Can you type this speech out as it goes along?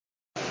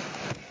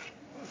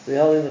So we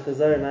hold in the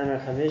Kuzari Manor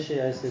Chamishi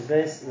Yosef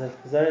base. The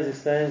Kuzari is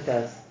explaining to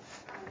us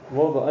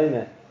more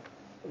ba'omer,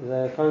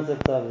 the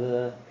concept of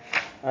the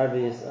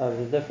Arbius, of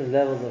the different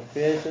levels of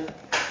creation.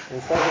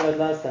 We spoke about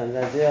last time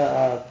the idea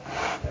of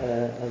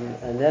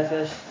a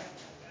nefesh,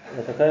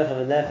 that the koyach of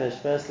a nefesh,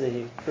 firstly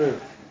he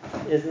proved,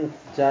 isn't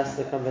just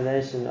a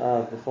combination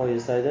of the four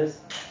yesodis,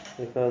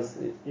 because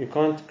you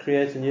can't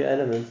create a new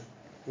element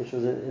which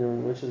was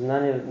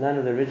none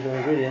of the original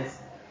ingredients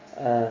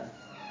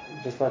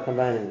just by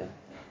combining them.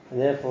 And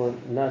therefore,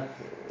 not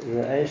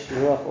the Eish,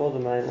 Ruach, or the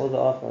Mayim, or the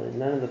Afar,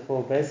 none of the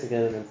four basic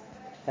elements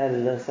had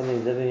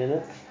something living in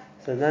it.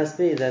 So it must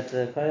be that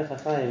the Koyach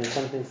HaChaim is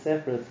something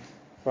separate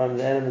from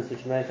the elements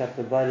which make up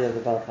the body of the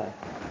Baal Chai.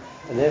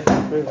 And therefore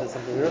it proves that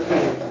something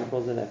Ruchni, which we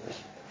call the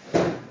Nefesh.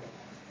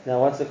 Now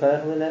what's the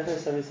Koyach of the Nefesh?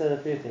 So we said a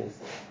few things.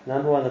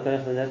 Number one, the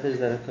Koyach of the Nefesh is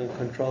that it can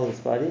control its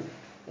body.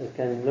 It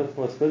can look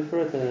for what's good for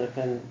it, and it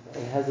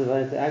has the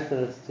ability to act on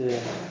it to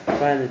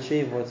try and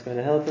achieve what's going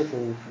to help it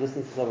and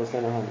distance of what's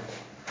going to harm it.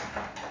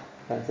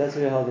 Right, so that's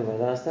what we're holding by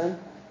last time.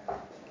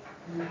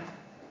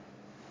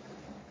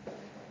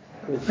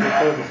 Which we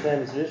call the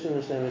Shlem Rishon and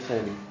the Shlem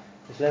Rishon.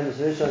 The Shlem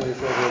Rishon, we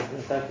said, is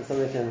the fact that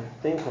somebody can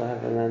think or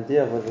have an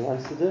idea of what he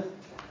wants to do.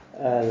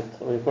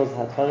 What he calls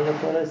Hatchalah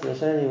L'Kolos. The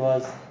Sheni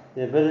was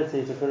the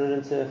ability to put it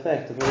into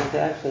effect, to put it into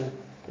action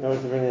in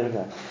order to bring it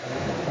about.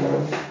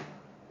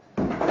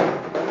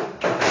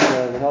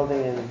 So we're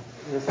holding in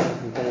this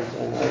page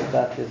and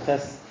Daf Yud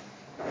Ches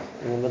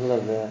in the middle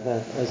of the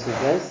Osu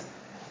place.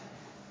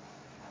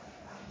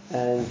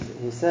 And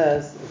he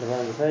says, at the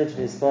bottom of the page,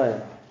 V'Yispoyer,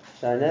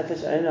 Shar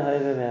Nefesh Eina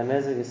Hoive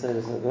Me'amezeg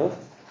Yisodus Haguf.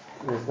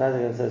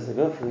 Me'amezeg Yisodus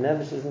Haguf. The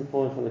Nefesh isn't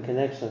born from the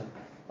connection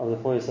of the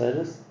four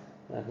Yisodus.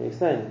 Like we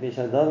explained,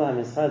 V'Shadava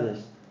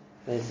HaMischadesh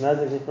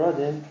Ve'Yismazeg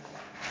Nifrodim.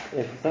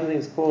 If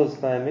something's caused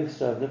by a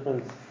mixture of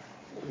different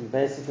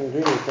basic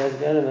ingredients,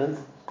 basic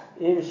elements,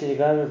 Im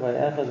She'yigamer by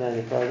Echad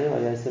Ve'Nifrodim or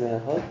Yosem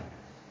Echad,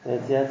 then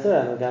it's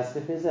Yatzurah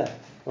Magaskef Yizeh.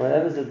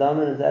 Whatever's the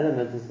dominant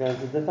element is going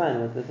to define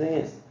what the thing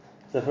is.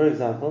 So for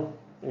example,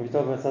 if we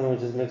talk about something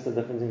which is mixed of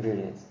different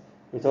ingredients,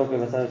 we talk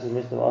about something which is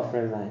mixed of offer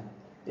and mayim.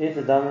 If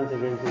the dominant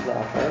ingredient is the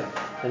offer,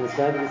 then it's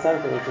going to be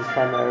something which is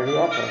primarily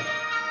offer.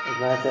 It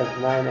might have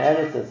mayim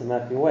added to it, it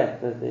might be wet,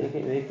 but the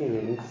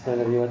ingredient is going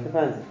to be what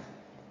defines it.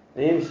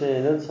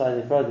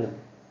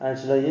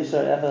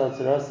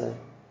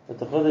 But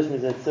the chodesh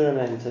mizet tzura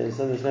me'imtei,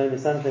 so there's going to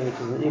be something which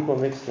is an equal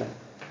mixture,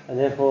 and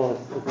therefore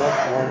it's not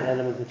one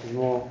element which is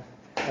more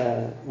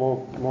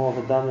of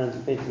a dominant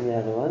feature than the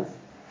other ones.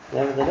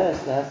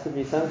 Nevertheless, there has to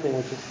be something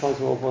which is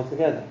responsible all four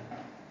together.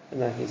 And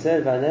like he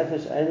said,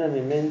 "Va'nefesh eina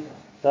mimin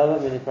dava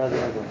minifrad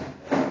aguf."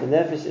 The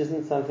nefesh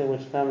isn't something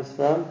which comes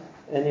from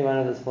any one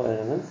of those four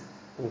elements.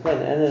 And again,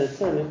 the eina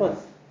tzur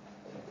michutz.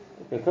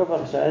 We spoke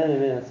about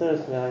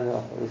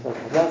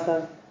last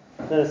time.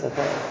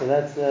 So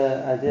that's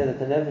the idea that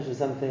the nefesh is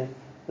something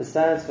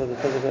besides for the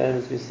physical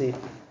elements we see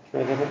which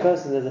make up a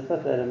person. There's a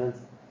fifth element,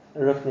 a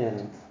ruchni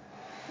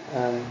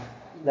element.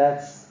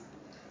 That's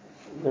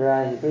the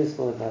Rai he brings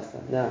forward last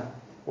time. Now,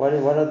 what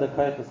are the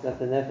koychos that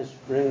the nefesh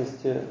brings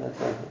to that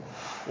something?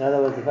 In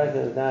other words, the fact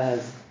that the guy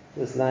has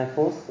this life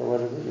force, so what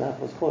does the life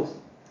force cause?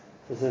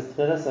 It says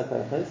tchilas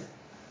ha-koychos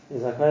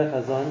is ha-koych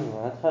hazon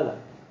or hatchala.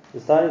 The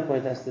starting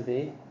point has to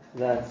be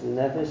that the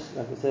nefesh,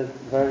 like we said,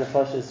 very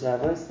nefashis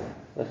rabbis,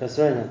 the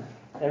chesronim.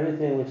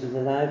 Everything which is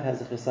alive has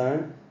a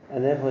chesaron,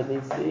 and therefore it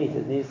needs to eat.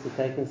 It needs to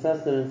take in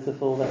sustenance to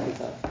fill that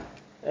chesaron.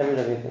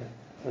 Everything.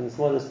 From the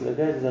smallest to the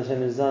greatest,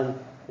 Hashem is on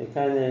the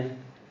kind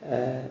which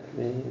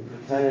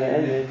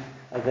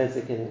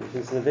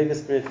is the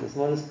biggest spirit, the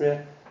smallest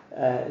spirit.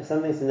 If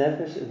something's a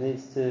nefesh, it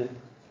needs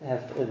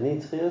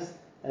chiyus,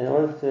 and in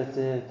order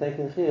to take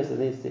in chiyus, it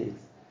needs to eat,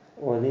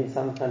 or it needs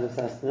some kind of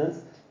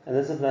sustenance, and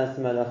this applies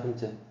to malachim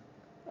too.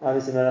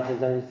 Obviously, malachim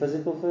don't eat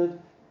physical food,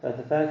 but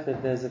the fact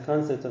that there's a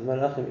concept of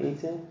malachim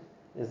eating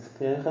is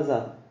clear in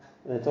Chazal.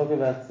 When they talk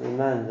about the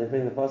man, they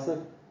bring the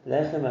pasuk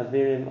lechem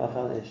abirim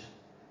achal ish.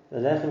 The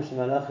lechem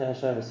shemalachi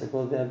asharis, so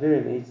called the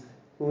abirim eat,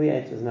 who we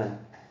ate was man.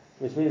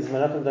 Which means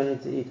malachim don't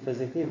need to eat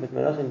physically, but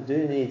malachim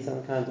do need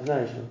some kind of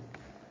nourishment.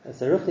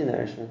 It's a ruchni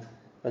nourishment,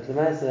 but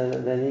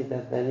l'maisa they need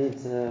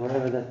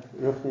whatever that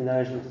ruchni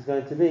nourishment is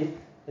going to be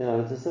in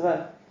order to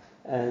survive.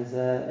 And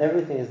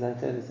everything is like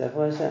that except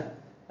for Hashem.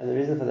 And the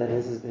reason for that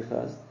is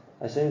because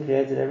Hashem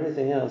created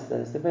everything else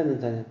that is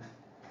dependent on Him.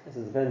 This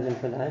is dependent on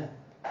Him for life,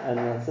 and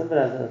that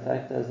symbolizes the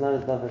fact that it's not a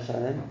davar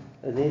shalem.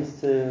 It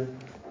needs to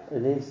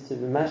be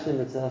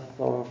mashing itself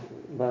by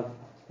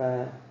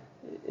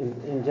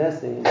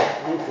ingesting,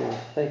 eating,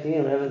 taking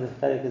in whatever the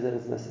chelik is that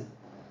is missing.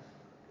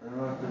 And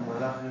what the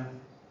malachim?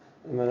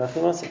 The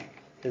malachim also.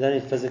 They don't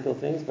need physical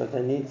things, but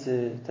they need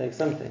to take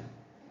something.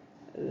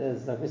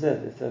 It's like we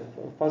said, if a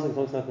person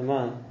talks about the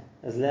man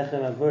as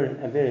lechem abirim,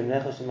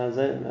 lechem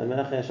shemalachim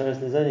yasharis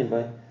nezonim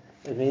by,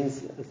 it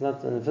means it's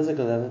not on a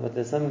physical level, but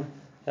there's some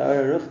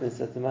ha'ara ruchnis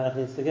that the malach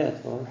needs to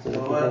get for. So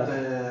what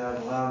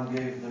Abraham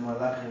gave the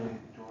malachim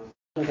to?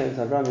 Okay,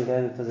 so Abraham gave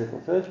the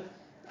physical food.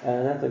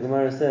 And that the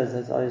Gemara says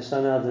it's when the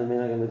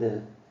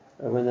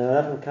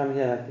malachim come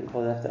here like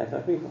people, they have to act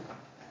like people.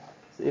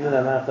 So So even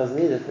though Malach doesn't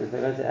need it, if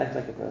they're going to act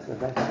like a person,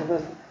 they act like a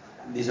person.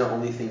 These are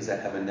only things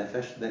that have a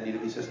nefesh that need to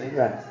be sustained?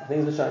 Right.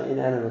 Things which are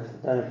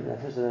inanimate don't have a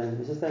nefesh, they don't need to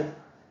be sustained.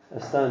 A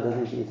stone doesn't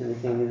need to eat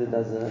anything, neither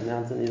does a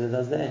mountain, neither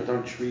does the air. But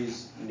don't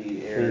trees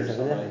need air? Trees have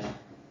a nefesh.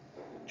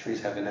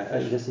 Trees have a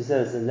nefesh? Just you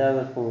said it's a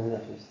lower form of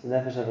nefesh. The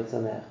nefesh of a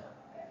tzamech.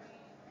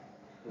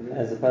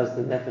 As opposed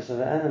to the nefesh of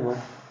an animal,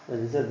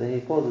 as he said, that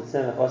he calls it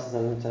tzemach, also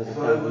something which has a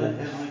form of nefesh.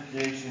 Every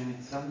creation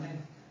needs something?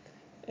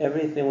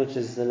 Everything which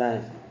is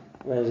alive,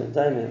 whereas a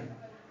diamond,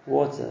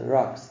 water,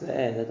 rocks, the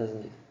air, that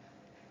doesn't need.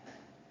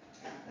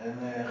 And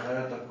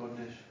Chayot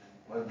HaKodesh,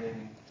 what they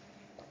need?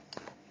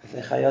 If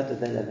they're chayot, if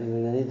they're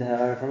living, they need the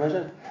ha'ara from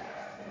Hashem.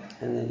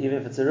 And even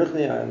if it's a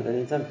ruchni ha'ara, they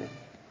need something.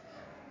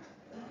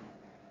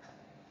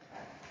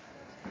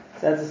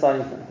 So that's the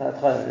starting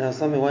point. Now,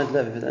 something won't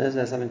live if it doesn't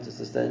have something to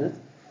sustain it.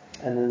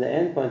 And then the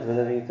end point of a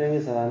living thing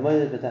is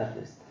ha'amoyed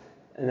b'tachlis.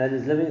 And that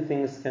is, living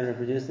things can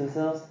reproduce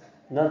themselves,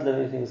 not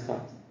living things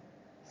can't.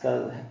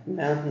 So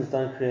mountains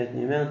don't create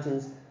new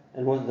mountains,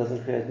 and water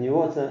doesn't create new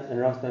water, and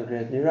rocks don't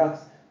create new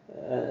rocks.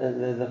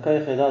 The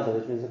koich elada,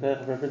 which means the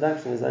koich of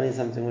reproduction, is only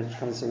something which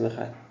comes from the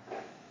chay.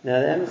 Now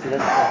the emphasis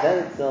that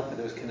itself. But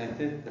it was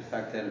connected. The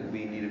fact that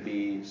we need to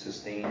be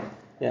sustained.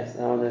 Yes,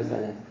 I want to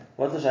explain it.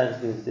 What's the shaykh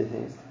between these two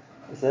things?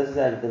 So let's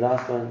say the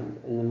last one,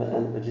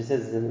 which he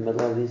says is in the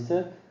middle of these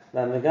two.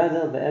 And the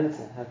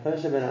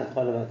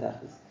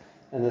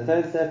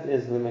third step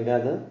is the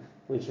megadel,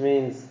 which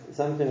means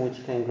something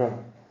which can grow.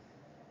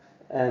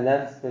 And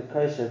that's the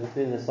kosher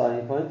between the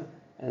starting point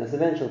and its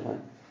eventual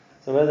point.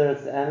 So whether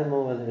it's the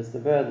animal, whether it's the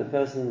bird, the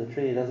person, the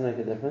tree, it doesn't make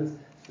a difference.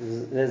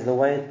 There's the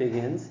way it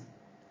begins.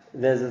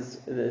 Now,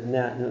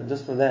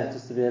 just from that,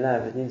 just to be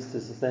alive, it needs to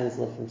sustain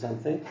itself from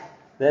something.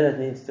 Then it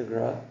needs to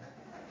grow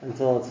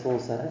until it's full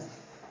size.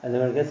 And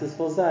then when it gets its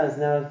full size,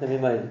 now it can be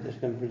made. It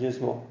can produce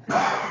more. So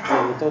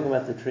we're talking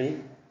about the tree.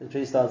 The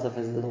tree starts off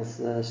as a little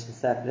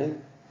sapling.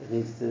 It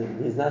needs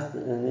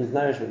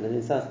nourishment. It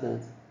needs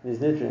sustenance. It needs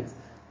nutrients.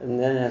 And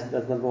then that's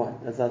number one.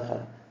 That's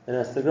Adchar. Then it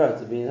has to grow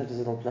to be not just a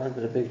little plant,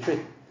 but a big tree.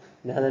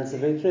 Now that it's a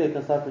big tree, it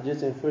can start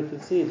producing fruit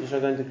with seeds, which are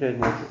going to create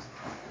more trees.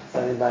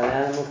 Something by an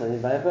animal, something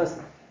by a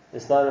person. It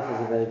started off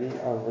as a baby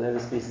of whatever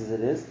species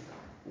it is.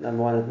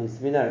 Number one, it needs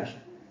to be nourished.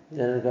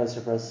 Then it goes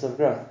through a process of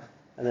growth.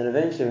 And then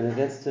eventually, when it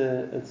gets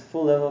to its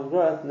full level of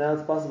growth, now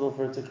it's possible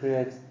for it to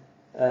create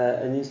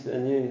a new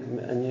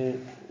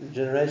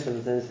generation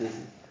of the same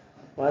species.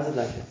 Why is it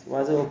like this?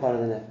 Why is it all part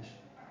of the nefesh?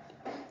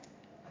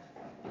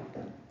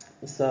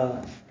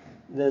 So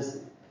there's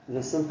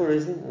the simple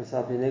reason, it's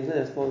Alpi Nigla,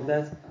 it's called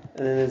that,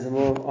 and then there's a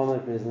more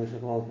omik reason, which we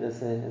call, let's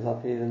say, is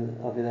Alpi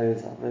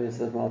Nerizal, maybe it's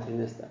Alpi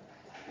Nista.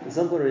 The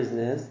simple reason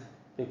is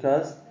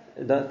because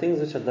things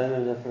which are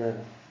don't live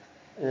forever.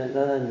 And they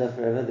don't live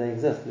forever, they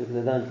exist because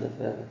they don't live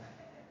forever.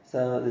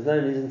 So there's no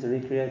reason to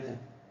recreate them.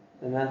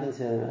 The mountain's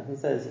here, the mountain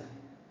stays here.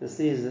 The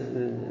sea is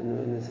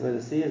where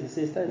the sea is, the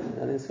sea stays here.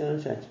 Nothing's going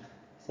to change.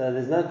 So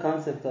there's no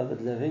concept of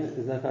it living,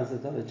 there's no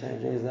concept of it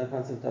changing, there's no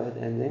concept of it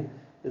ending,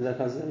 there's no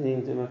concept of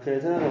needing to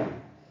create another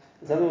one.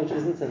 Something which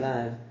isn't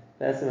alive,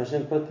 that's the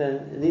Hashem put there,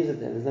 it leaves it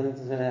there, there's nothing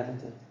that's going to happen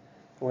to it.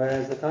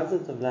 Whereas the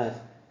concept of life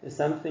is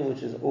something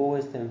which is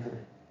always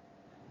temporary.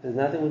 There's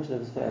nothing which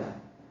lives forever.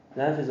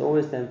 Life is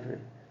always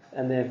temporary,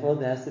 and therefore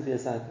there has to be a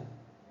cycle.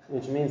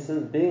 Which means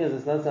being as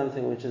it's not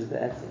something which is the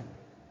etzem,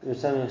 which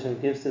something Hashem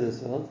gives to this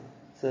world.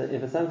 So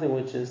if it's something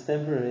which is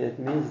temporary, it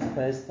means it's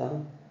based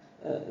on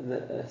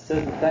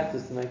certain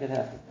factors to make it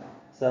happen.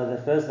 So the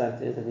first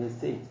factor is it needs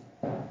to eat.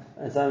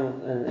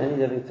 And any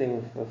living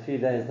thing for a few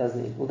days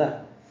doesn't eat, will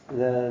die.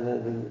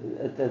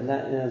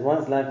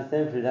 Once life is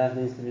temporary, life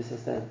needs to be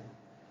sustained.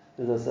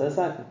 There's also a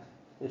cycle,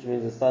 which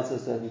means it starts at a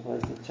certain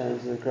point, it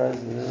changes, it grows,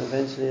 and then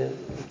eventually it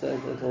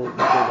will go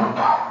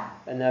down.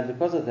 And now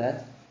because of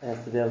that, it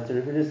has to be able to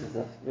reproduce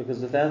itself. Because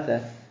without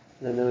that,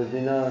 then there would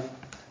be no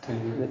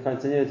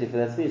continuity for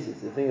that species.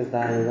 If the thing is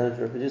dying and don't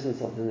reproduce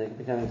themselves, then they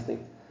become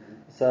extinct.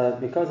 So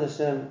because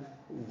Hashem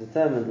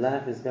determined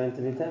life is going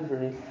to be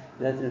temporary,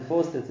 that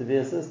enforced it to be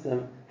a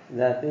system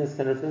that things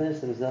can replenish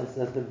themselves,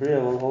 so that the Bria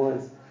will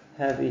always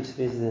have each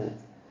species in it.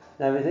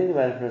 Now if we think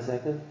about it for a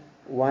second,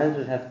 why does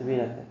it have to be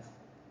like that?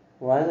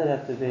 Why does it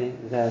have to be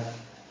that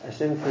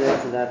Hashem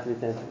created life to be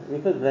temporary? We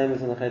could blame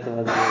it on the Chet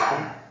of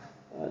Adam.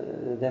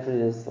 Definitely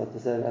there's what to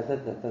say about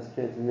that that's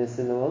created mess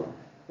in the world.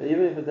 But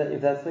even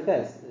if that's the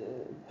case,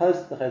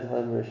 post the Chet of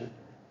Adam,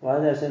 why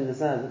did Hashem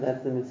decide that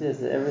that's the mitzvah,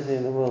 that everything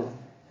in the world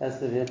has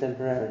to be a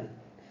temporary?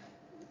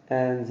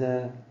 And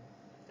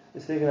we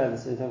speak about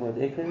this when we talk about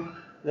Ikrim.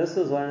 This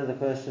was one of the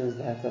questions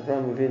that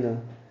Avraham Avinu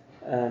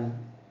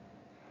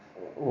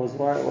was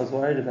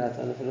worried about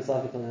on a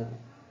philosophical level.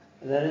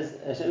 And that is,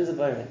 Hashem is a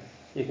Borei.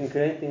 You can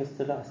create things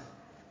to last.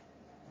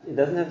 He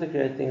doesn't have to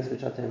create things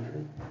which are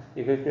temporary.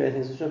 He could create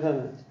things which are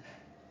permanent.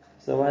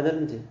 So why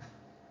didn't he?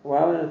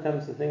 Why, when it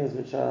comes to things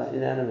which are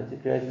inanimate, he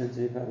created them to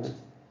be permanent?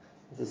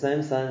 It's the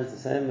same sun, it's the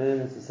same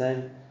moon, it's the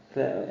same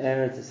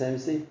air, it's the same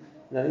sea.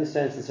 Nothing's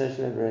changed in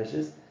social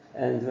vibrations.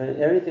 And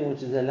when everything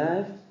which is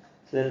alive,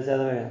 so then it's the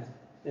other way around.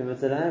 If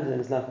it's alive, then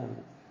it's not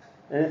permanent.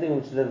 Anything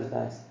which lives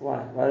dies.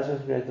 Why? Why does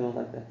Hashem create the world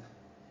like that?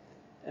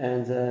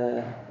 And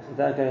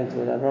without going into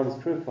what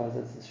Avram's proof was,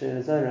 that's true in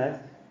its own right,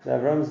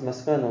 but Avram's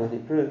maskana, what he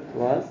proved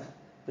was,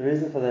 the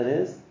reason for that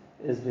is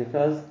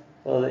because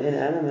for the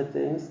inanimate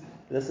things,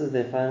 this is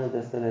their final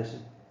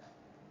destination.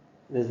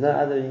 There's no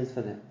other use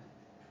for them.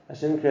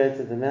 Hashem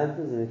created the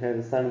mountains, and He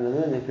created the sun and the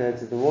moon, He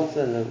created the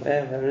water and the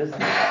air, whatever it is.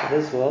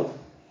 This world,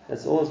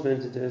 that's all it's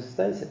meant to do is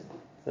stay here.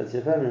 So it's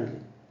here permanently.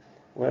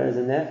 Whereas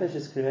a nefesh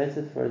is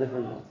created for a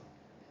different world.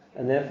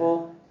 And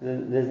therefore,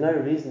 there's no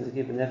reason to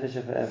keep a nefesh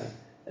here forever.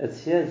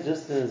 It's here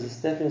just as a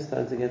stepping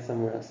stone to get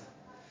somewhere else.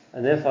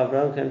 And therefore,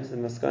 Abraham came to the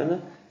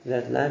maskana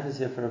that life is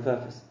here for a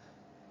purpose.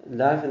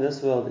 Life in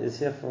this world is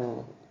here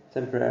for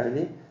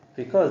temporarily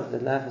because the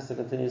life is to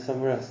continue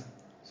somewhere else.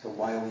 So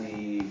why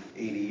only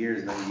 80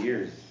 years, 90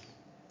 years?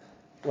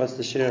 What's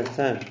the share of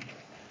time?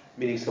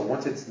 Meaning, so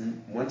once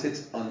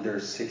it's under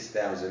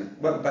 6,000,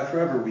 but by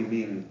forever we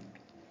mean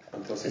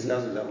until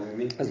 6,000. Is that what we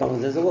mean? As long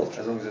as there's a world.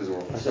 As long as there's a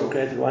world. Hashem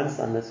created one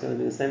sun, that's going to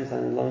be the same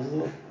sun as long as there's a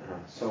world.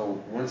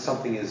 So once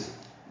something is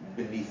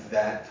beneath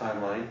that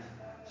timeline,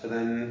 so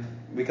then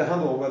we can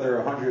handle whether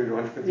 100 or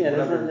 150,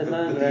 whatever.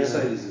 But the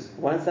side is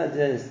once that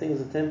idea is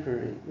things are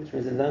temporary, which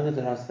means they're not going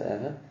to last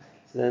forever.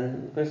 So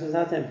then the question is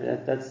how temporary.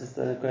 That's just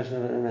a question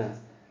of an amount.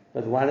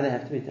 But why do they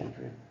have to be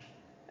temporary?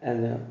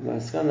 And the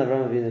maskana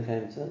Avraham Avinu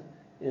came to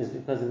is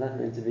because they're not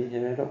meant to be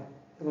here at all.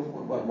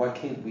 Why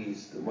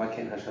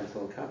can't Hashem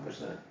still accomplish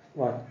that?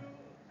 Why?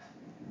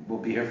 We'll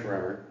be here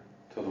forever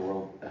till the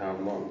world,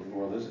 however long the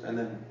world is, and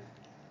then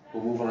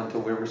we'll move on to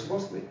where we're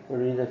supposed to be. What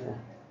do we need that for?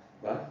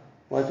 What?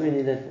 What do we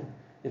need that for?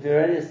 If you're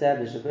already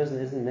established, a person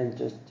isn't meant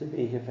just to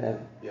be here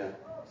forever. Yeah.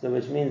 So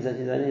which means that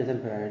he's only here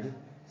temporarily.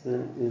 So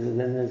then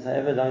there's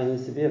however long he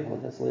needs to be here for,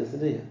 that's all he has to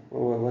do here.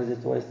 What is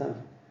it to waste time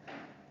for?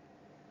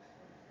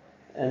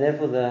 And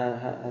therefore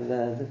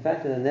the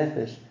fact that the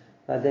nefesh,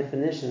 by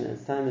definition,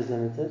 its time is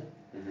limited,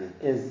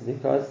 is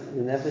because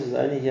the nefesh is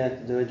only here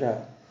to do a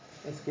job.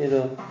 It's if you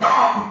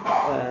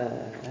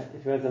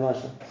have the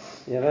marshal,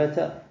 you have a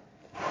hotel.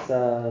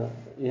 So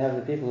you have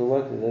the people who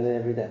work there, they're there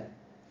every day.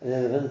 And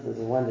then the visitors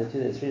are 1 day, 2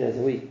 days, 3 days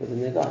a week, but then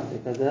they're gone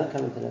because they're not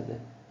coming to live there.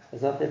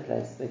 It's not their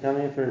place. They come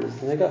here for a reason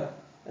and they go.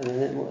 And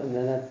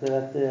then that's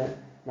the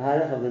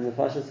maharach of the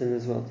nefashos in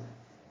this world.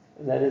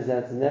 And that is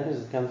that the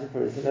nefesh comes here for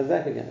a reason and goes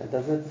back again. It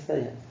doesn't have to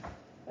stay here.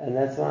 And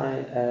that's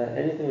why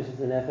anything which is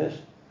a nefesh,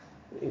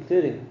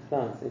 including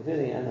plants,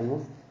 including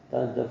animals,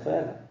 don't live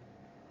forever.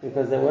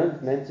 Because they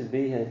weren't meant to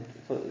be here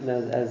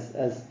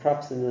as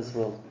props in this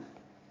world.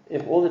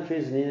 If all the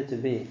trees needed to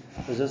be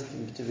was just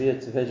to be here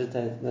to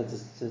vegetate, not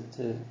just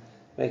to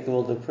make the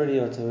world look pretty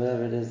or to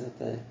whatever it is that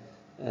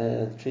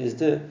the trees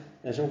do,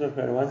 Hashem could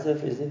create one set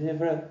of trees living here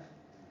forever.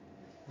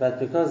 But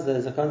because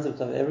there's a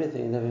concept of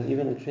everything,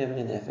 even a tree having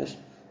a nefesh,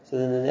 so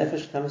then the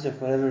nefesh comes here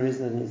for whatever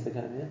reason it needs to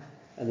come here,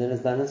 and then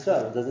it's done its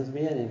job. It doesn't have to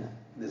be here anymore.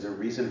 There's a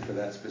reason for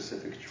that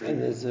specific tree.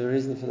 And there's a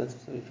reason for that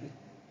specific tree.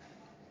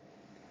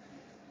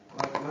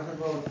 What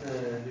about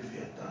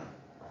Leviathan?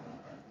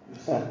 You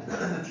said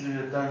that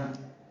Leviathan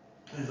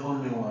is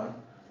only one.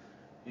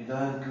 He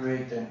doesn't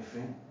create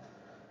anything,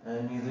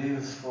 and he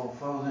lives for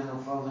thousands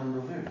and thousands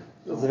of years.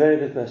 So it's a very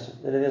good question.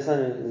 The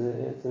Leviathan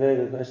it's a very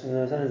good question.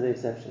 The Leviathan is the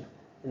exception,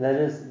 and that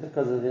is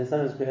because the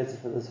Leviathan was created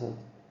for this world.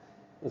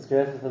 It was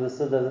created for the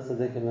Suda, the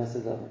Tzaddik, and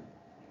Masidava.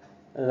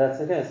 And that's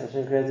the case.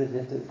 Hashem created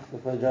it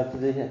for a job to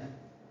do here.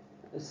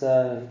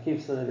 So he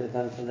keeps the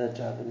Leviathan for that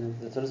job,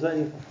 and that's what it's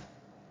waiting for.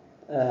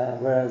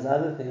 Whereas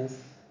other things,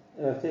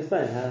 we have to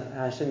explain how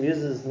Hashem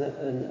uses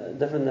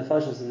different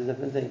nefashos to do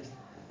different things.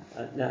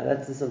 Now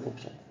that's the simple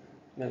pshat.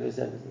 Maybe we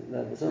said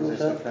the simple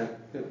pshat.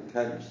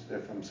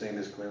 If I'm saying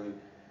this clearly,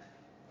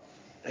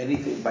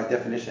 anything by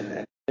definition.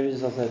 Let me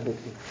just also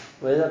quickly.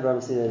 Where did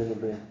Abraham see that in the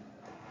Bria?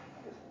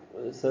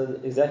 So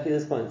exactly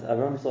this point.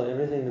 Abraham saw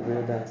everything the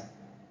Bria does.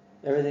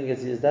 Everything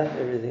gets used up,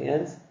 everything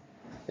ends,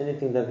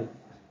 anything doesn't.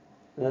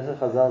 And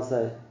that's what Chazal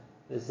say.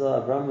 They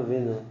saw Abraham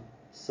Avinu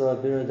saw a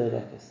Bira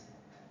Dalekis.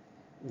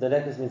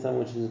 Dalekis means something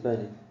which is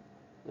burning.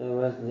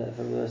 From the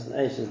verse in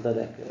Aish is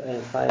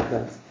Dalek, fire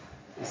burns.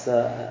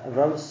 So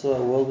Abraham saw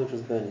a world which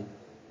was burning.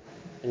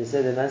 And he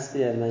said there must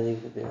be a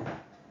Manik Bira.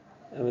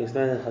 And we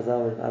explained that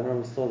Chazal, when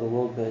Abraham saw the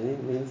world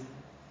burning, means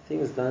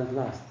things don't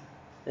last.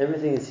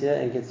 Everything is here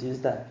and gets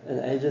used up, and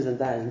ages and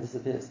dies and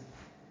disappears.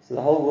 So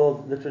the whole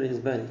world literally is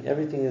burning.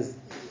 Everything is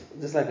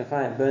just like a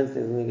fire, it burns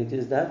things and they get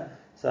used up.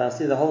 So I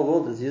see the whole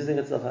world is using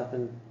itself up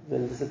and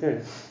then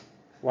disappearing.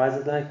 Why is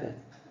it like that?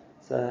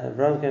 So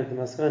Abraham came to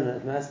Maskana,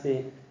 it must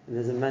be,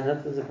 there's a man,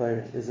 not there's a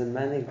boyer, there's a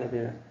manik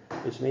dabira,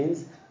 which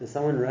means there's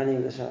someone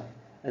running the shop.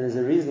 And there's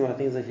a reason why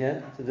things are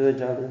here, to do a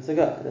job and to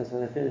go. And that's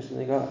when they finish and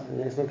they go. And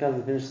the next one comes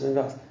and finishes and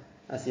goes.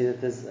 I see that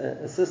there's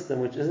a system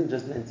which isn't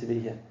just meant to be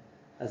here.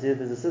 I see that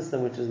there's a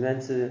system which is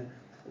meant to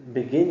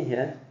begin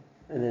here,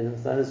 and then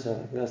it's not his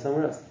job, it goes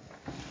somewhere else.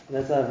 And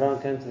that's how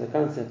Abraham came to the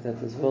concept that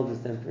this world is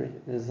temporary.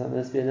 There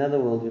must be another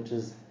world which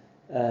is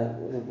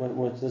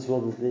what this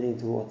world is leading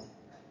towards.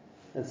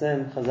 The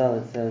same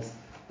Chazal, it says,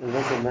 there's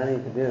also a Mani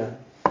Kabira,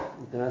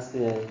 there must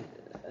be a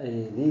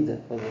leader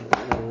for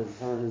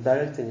someone who's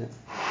directing it.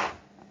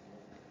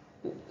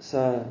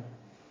 So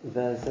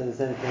they say the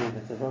same thing.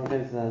 That Abraham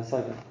came to the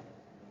Hasaga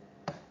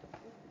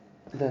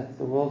that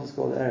the world is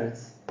called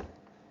Eretz,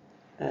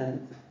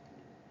 and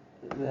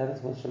the heavens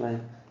called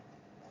Shemayim.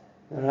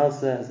 Where else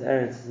says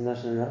Eretz is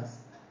Lashon Ratz,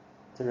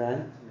 to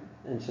rain,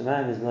 and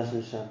Shemayim is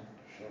Lashon Sham.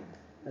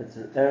 It's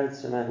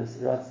Eretz, Shemayim is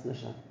Ratz,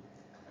 Nasham.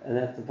 And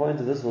that the point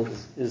of this world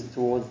is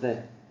towards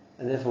there,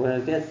 and therefore when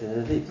it gets there,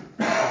 it leaves.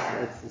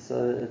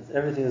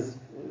 Everything is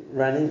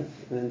running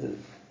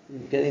and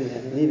getting there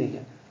and leaving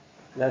here.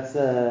 That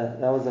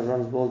was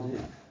Avram's worldview.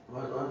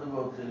 What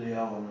about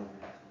Eliyahu?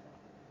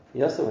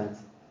 He also went.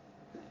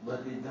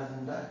 But he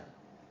doesn't die.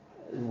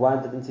 Why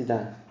didn't he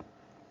die?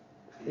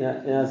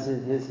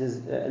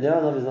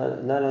 Eliyahu is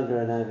no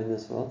longer alive in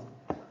this world.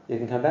 You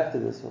can come back to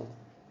this world.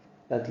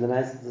 But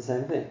Lemais is the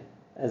same thing.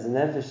 As a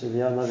nefesh,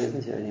 Eliyahu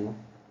isn't here anymore.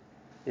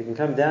 He can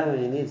come down when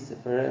he needs to.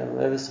 For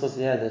whatever schus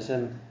he had,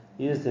 Hashem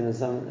used him as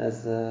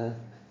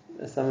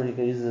someone who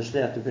can use as a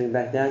shliach to bring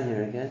back down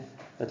here again.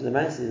 But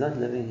Lemais is not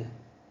living here.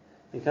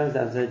 He comes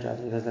down to the job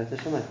and he goes back to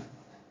Shemayim.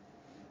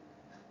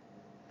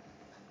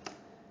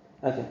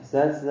 Okay, so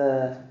that's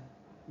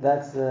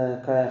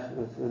the koyach.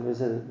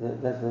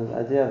 That's the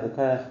idea of the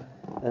koyach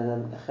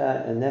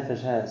that a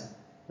nefesh has.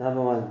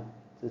 Number one,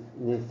 it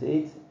needs to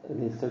eat, it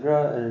needs to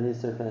grow, and it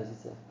needs to replenish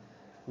itself.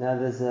 Now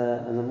there's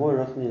on a more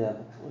ruchni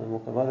level, on a more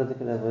kabbalistic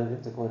level, whatever you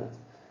have to call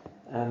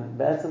it.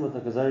 That's what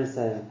the Kuzari is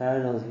saying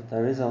parallels what the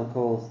Arizal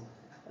calls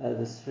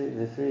the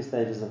three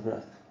stages of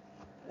growth.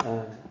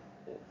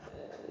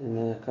 In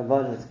the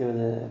Kabbalah, it's given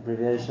the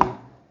abbreviation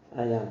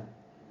Ayam,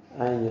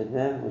 Ayin Yod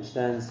Mem, which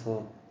stands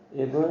for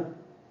Ibur,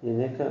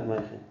 Yenika,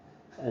 Moichin.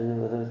 And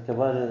with the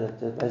Kabbalah,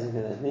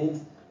 basically that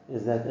means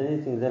is that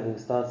anything living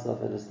starts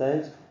off at a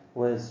stage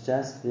where it's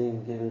just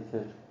being given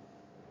food,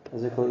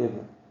 as we call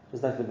Ibur.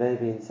 Just like the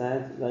baby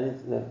inside,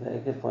 the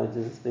active point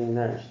is it's being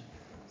nourished.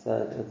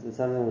 So it's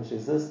something which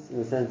exists in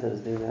the sense that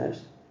it's being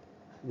nourished.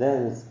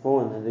 Then it's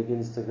born and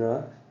begins to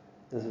grow.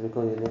 That's what we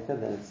call Yenika.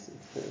 Then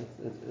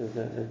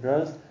it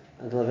grows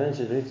until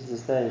eventually it reaches the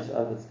stage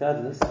of its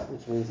godless,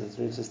 which means it's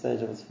reached the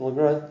stage of its full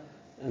growth,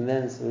 and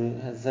then we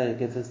have to say it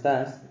gets its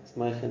das, its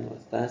moichin, or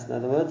its das in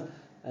other words,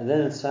 and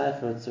then it's shy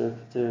for it to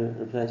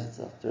replenish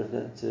itself,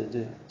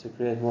 to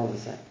create more of the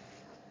same.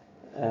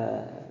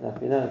 Like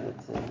we know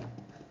that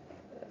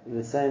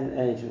the same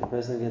age when a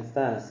person gets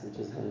das, which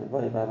is when a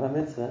boy by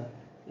mitzvah,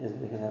 is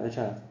when you can have a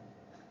child.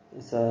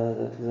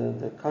 So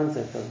the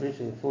concept of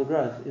reaching full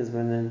growth is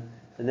when then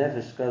the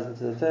nefesh goes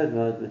into the third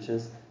mode, which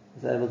is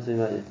able to be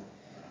made.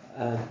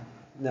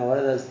 Now, what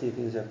do those two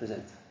things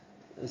represent?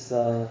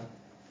 So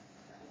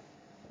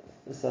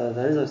the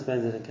Rizal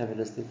explains it in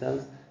Kabbalistic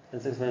terms.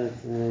 Let's explain it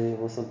in a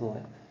more simple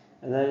way.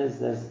 And that is,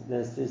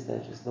 there's three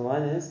stages. The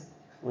one is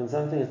when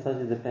something is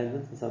totally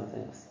dependent on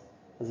something else.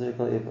 That's what we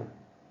call Ibur.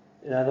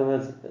 In other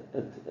words,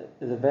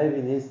 the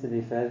baby needs to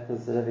be fed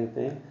because it's a living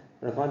thing,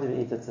 but it can't even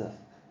eat itself.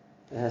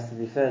 It has to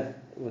be fed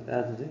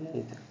without doing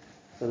anything.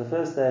 So the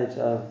first stage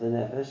of the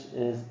nefesh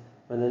is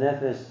when the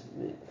nefesh,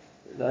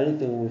 the only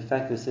thing we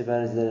factor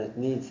about is that it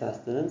needs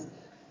sustenance,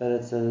 but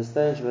it's at a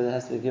stage where it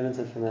has to be given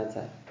to it from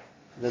outside.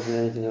 It doesn't do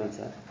anything of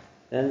itself.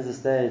 Then there's a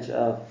stage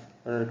of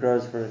when it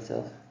grows for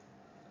itself.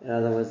 In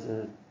other words,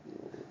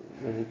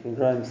 when he can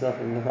grow himself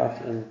and look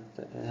after and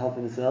help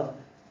himself,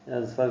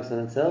 it's focused on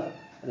itself.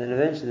 And then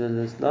eventually,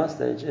 this last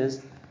stage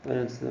is when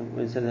it's the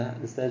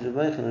stage of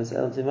Meichin, when it's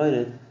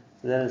ultimated,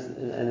 so then it's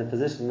in a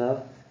position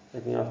of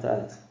looking after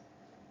others.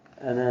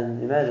 And then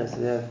in Midas,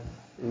 we have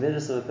in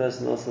Midas of a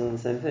person also the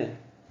same thing.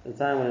 The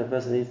time when a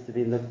person needs to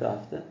be looked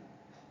after,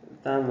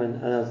 the time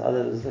when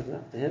others is looking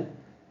after him,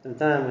 the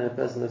time when a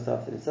person looks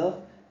after himself,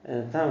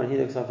 and the time when he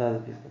looks after other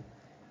people.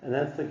 And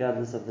that's the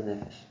godless of the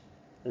nefesh.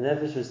 The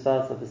nefesh which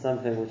starts off as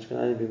something which can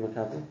only be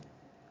makabel,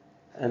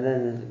 and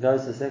then it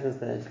goes to the second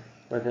stage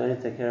where it can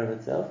only take care of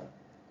itself,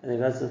 and it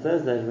goes to the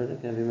third stage where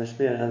it can be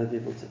mashpia on other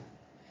people too.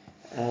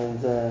 And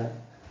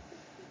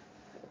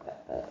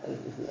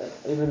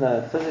even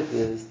though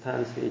physically there's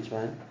times for each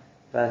one,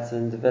 but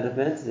in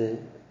developmentally,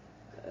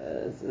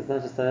 it's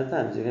not just certain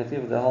times. You have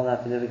people their whole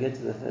life who never get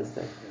to the third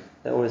stage.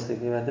 They're always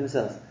thinking about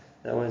themselves.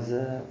 They're always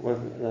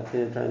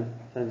working, trying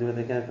to do what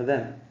they can for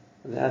them.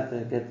 Without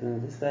they get to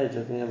the stage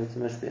of being able to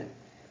mashpia.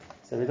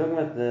 So we're talking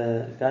about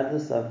the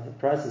guidance of the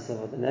process of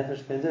what the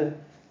nefesh can do.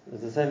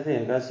 It's the same thing.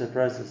 It goes through the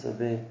process of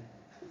being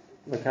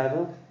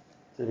makabel,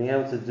 to being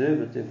able to do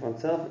but do for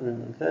himself, and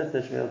then the third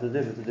stage being able to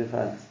do but to do for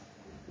others.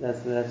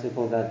 That's what we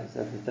call guidance.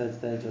 That's the third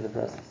stage of the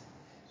process.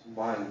 So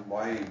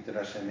why did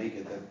Hashem make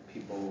it that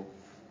people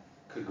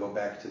could go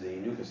back to the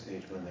Yenuka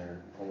stage when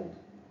they're old?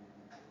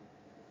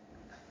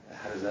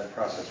 How does that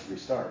process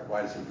restart?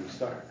 Why does it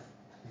restart?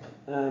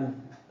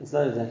 It's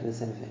not exactly the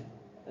same thing.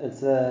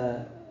 It's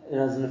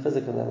it's on a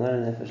physical level, not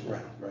on a nefesh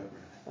level. Right.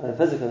 On a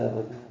physical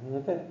level,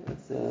 okay.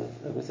 It's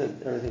like we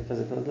said, everything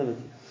physical is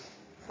limited.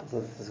 So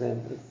it's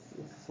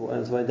on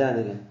its way down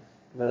again.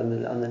 But on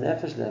the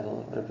nefesh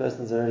level, when a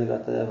person's already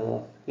got the level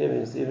of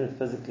giving, so even if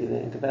physically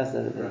they're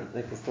incapacitated,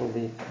 they can still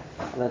be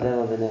on that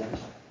level of the nefesh.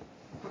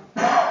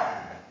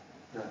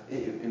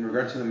 In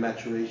regard to the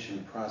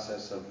maturation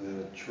process of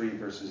the tree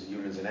versus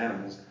humans and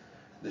animals,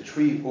 the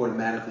tree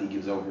automatically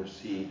gives over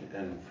seed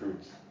and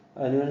fruits.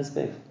 Only when it's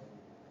big.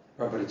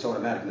 Right, but it's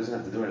automatic. It doesn't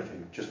have to do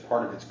anything. Just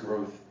part of its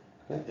growth,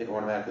 it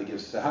automatically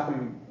gives. So how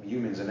come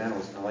humans and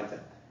animals are not like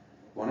that?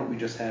 Why don't we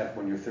just have,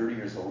 when you're 30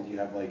 years old, you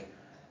have like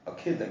a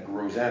kid that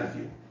grows out of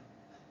you?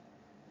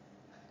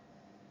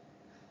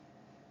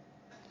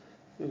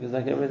 Because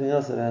like everything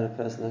else about a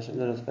person, Hashem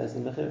did have space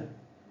in Bechira.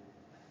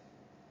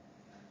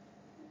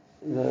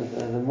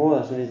 The more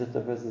Hashem needs of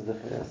the person's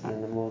Bechira,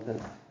 then the more that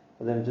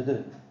for them to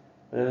do.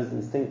 Whatever is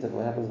instinctive,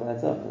 what happens by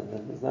itself,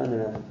 there's no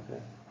realm of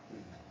Bechira.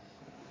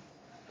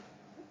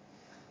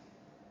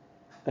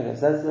 Okay,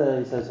 so that's the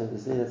research of the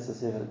sea. Let's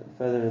see it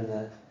further in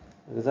the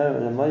Kuzari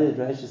and the Moed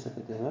Reishis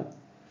Akadema.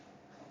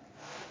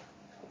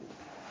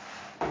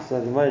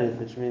 So the Moed,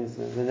 which means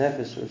the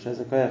Nefesh, which has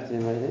a koyach to be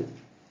Moed,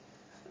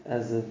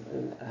 as a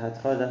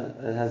Hatchoda,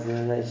 it has the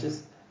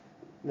Reishis,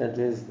 that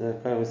is the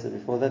koyach we said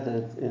before that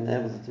it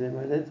enables it to be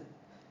Moed.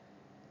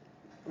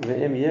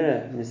 Ve'im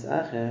Yira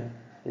Misacher,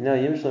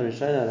 Yimshal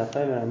Rishona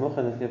Lachomer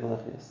HaMuchan L'Kibul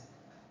Achias.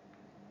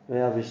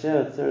 Ve'al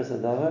B'Sher Tzuris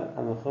Adavar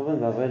HaMechuvan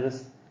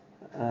B'Avodas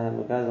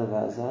Megadol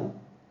Va'azon,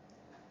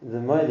 the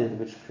Moedid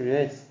which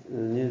creates the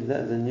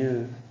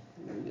new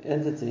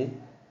entity.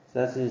 So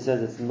that's when he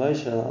says it's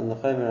Moshel on the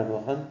Chomer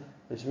HaMuchan,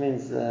 which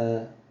means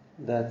that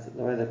the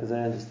way that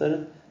Kuzari understood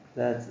it,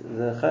 that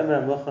the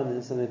Chomer HaMuchan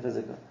is something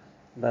physical,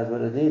 but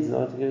what it needs in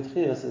order to give it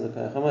Chiyos is the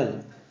Koyach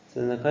HaMoedid. So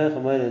then the Koyach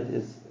HaMoedid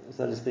is,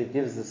 so to speak,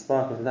 gives the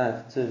spark of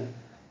life to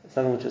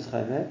something which is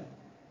Chomer,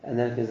 and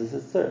then it gives us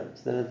its tzur.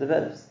 So then it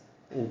develops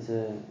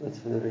into, let's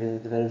from the beginning,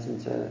 it develops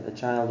into a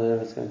child, or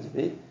whatever it's going to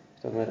be.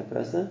 Talking about a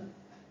person,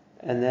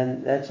 and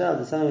then that child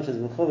is something which is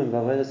mechuvim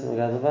b'avodas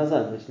megadol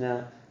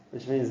v'azon,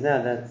 which means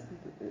now that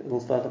it will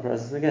start the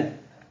process again,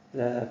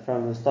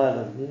 from the start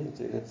of needing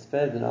to get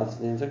fed and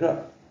after needing to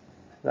grow.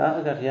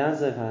 V'achar kach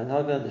yazev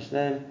ha'anhaga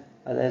l'shleim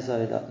ad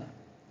eso idata.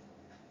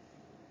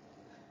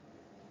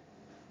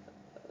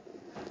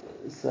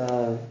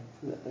 So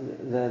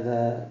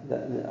the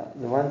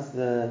once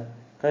the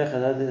koyach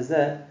hadad is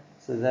there,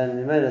 so then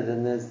we made it.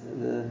 Then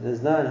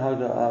there's no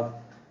anhaga of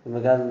the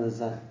Megadol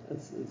is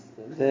it's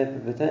there for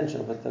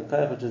potential, but the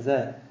koyach which is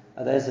there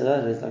at the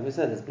Eser is, like we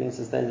said, it's being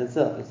sustained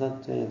itself. It's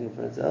not doing anything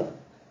for itself.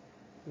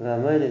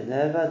 What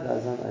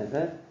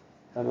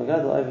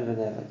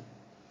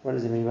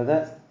does he mean by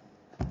that?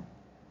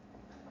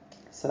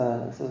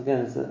 So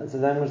again, it's a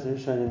language that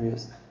Rishonim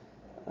use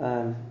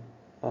of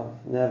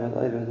nevad,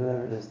 oived,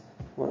 whatever it is.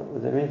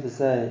 What they mean to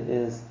say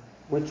is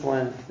which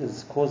one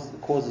is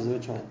causes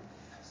which one.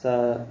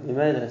 So we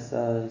made it.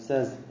 So he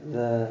says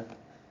the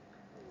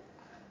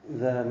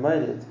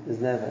moedid is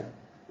never.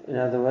 In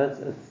other words,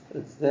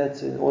 it's there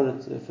for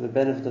the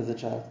benefit of the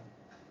child.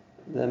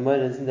 The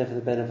moedid isn't there for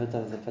the benefit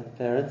of the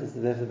parent; it's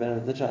there for the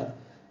benefit of the child.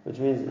 Which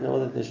means, in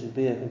order that there should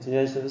be a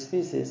continuation of a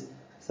species,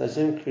 so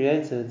Hashem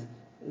created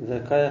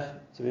the koyach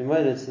to be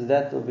moedid, so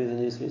that will be the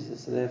new species.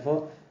 So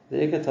therefore, the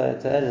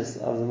ikatay ta'elis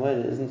of the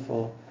moedid isn't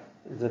for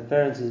the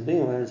parent who's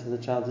being moedid, it's for the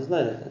child who's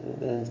noedid.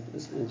 Then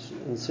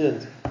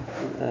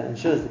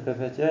ensures the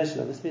perpetuation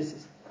of the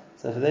species.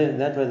 So for them, in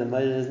that way, the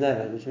moedid is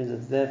never, which means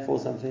it's there for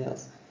something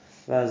else.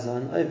 Whereas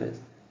on ovid,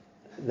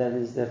 that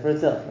is there for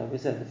itself. Like we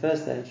said, the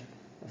first stage,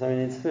 something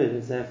needs food,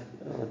 it's there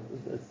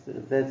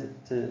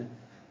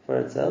for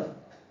itself,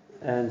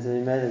 and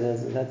we made it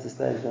as that's the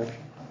stage that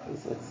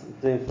it's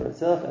doing for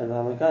itself, and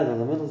V'Hamagad,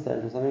 the middle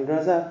stage, when something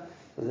grows out,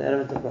 there's an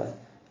element of growth.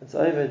 It's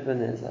ovid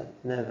v'nezad,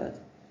 nevad.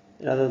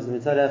 In other words,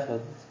 mitzad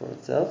echad, it's for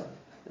itself.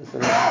 It's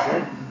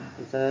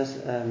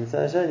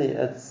mitzad sheni,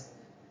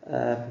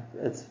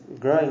 it's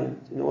growing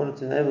in order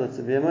to enable it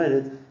to be a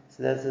moedid.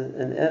 So that's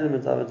an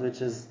element of it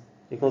which is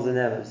he calls a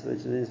nefesh,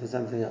 which means for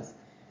something else.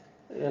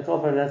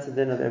 That's the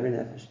din of every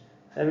nefesh.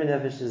 Every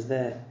nefesh is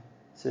there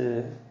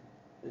to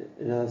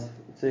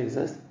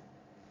exist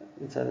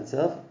inside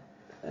itself,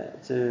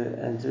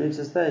 to reach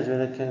a stage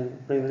where it can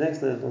bring the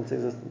next level into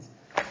existence.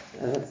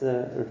 And that's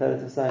a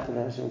repetitive cycle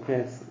that Hashem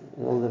creates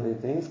in all living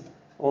things,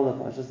 all the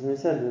parshas. And we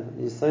said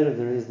the side of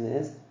the reason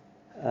is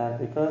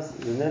because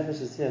the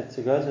nefesh is here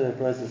to go through the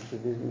process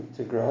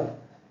to grow,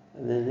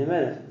 and then he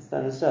made it. It's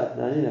done its job.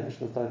 Now new nefesh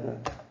will start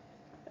growing.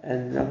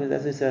 And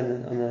as we said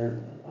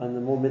on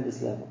the more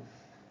midas level,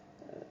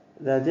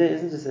 the idea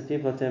isn't just that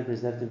people are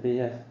temporaries and have to be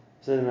here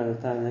a certain amount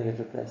of time and they get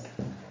replaced.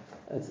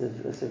 It's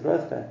a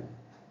growth pattern,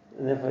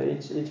 and therefore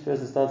each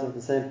person starts at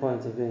the same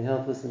point of being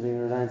helpless and being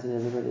reliant on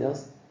everybody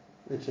else,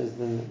 which is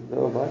the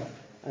obot,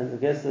 and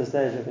it gets to the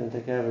stage where it can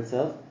take care of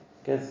itself,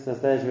 gets to a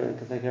stage where it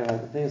can take care of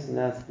other things, and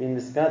now it's being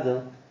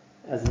misgadol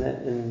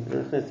in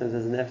Ruchnis terms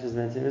as a nefesh is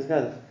meant to be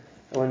misgadol.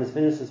 And when it's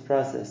finished this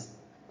process,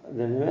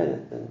 then we made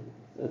it. Then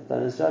it's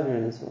done its job here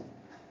in this world.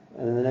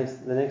 And then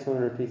the next one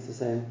repeats the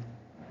same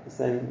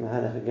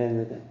mahalach again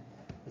and again.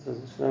 This was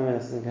Shlomo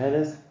says in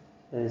Koheles,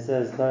 and he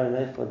says, Dar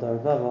Leif or Dar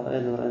Baba,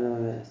 Elam Elam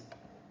Ameres.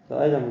 The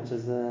Elam, which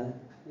is the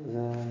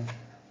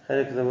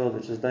chelik of the world,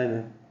 which is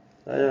Daimon,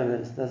 the Elam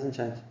Ameres doesn't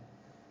change.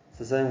 It's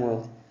the same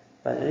world.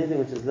 But anything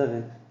which is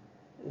living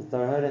is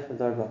Dar Leif or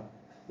Dar Baba.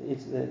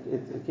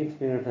 It keeps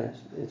being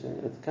replenished.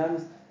 It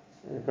comes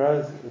and it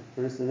grows, it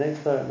produces the next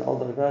star, and the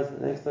older it grows,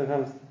 the next star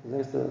comes, the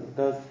next star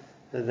goes.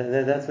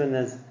 That's when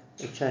there's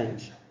a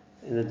change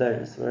in the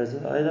doris. Whereas the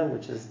olam,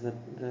 which is the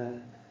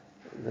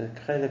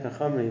chelek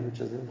hachamri, which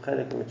is the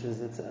chelek, which is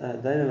the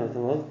dynamo of the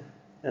world,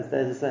 that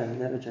stays the same. It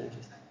never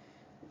changes.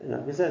 And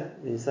like we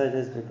said, the inside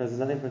is because there's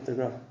nothing for it to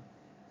grow.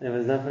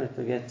 There's nothing for it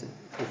to get to.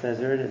 It stays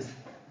where it is.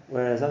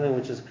 Whereas something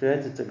which is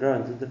created to grow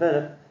and to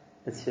develop,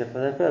 it's here for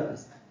that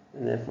purpose.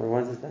 And therefore,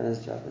 once it's done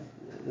its job,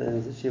 then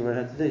it's achieved what it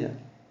had to do here.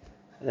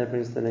 And that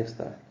brings to the next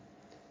star.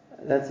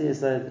 That's the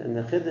inside. And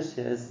the chiddush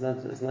here is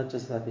it's not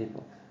just by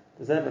people.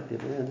 It's not by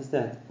people, you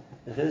understand.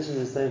 The chiddush is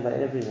the same by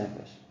every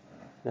nefesh.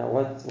 Now,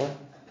 what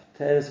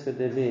potatoes could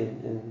there be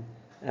in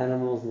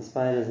animals and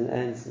spiders and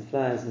ants and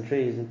flies and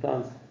trees and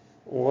plants?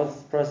 What's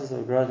the process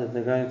of growth that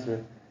they're going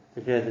through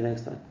to create the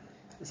next one?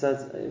 So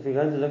if you're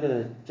going to look at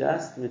it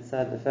just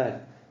beside the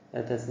fact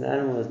that that's an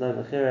animal has no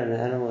bechira and an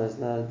animal has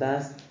no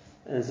das,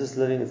 and it's just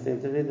living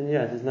instinctively, then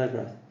yeah, there's no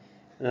growth.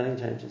 Nothing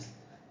changes.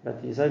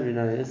 But the yisod we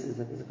know is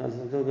that there's a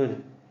concept of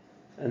gilgulim.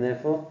 And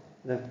therefore,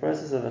 the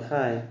process of a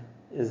chai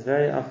is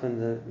very often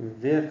the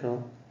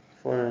vehicle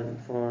for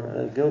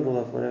a gilgul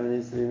of whatever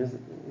needs to be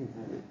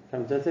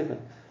come to a tikkun.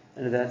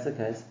 And if that's the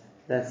case,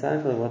 that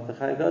cycle of what the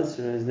chai goes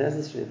through is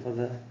necessary for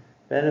the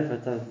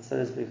benefit of, so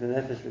to speak, the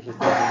nefesh, which is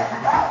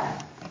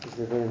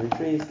going to be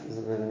trees, it's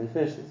going to be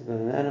fish, it's going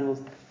to be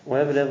animals,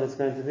 whatever level it's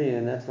going to be,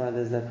 and that's why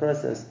there's that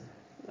process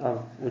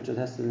of which it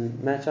has to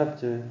match up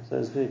to, so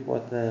to speak,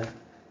 what the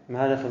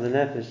mahalach of the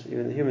nefesh,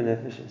 even the human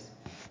nefesh is.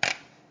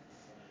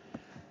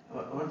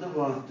 What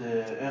about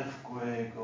the earthquake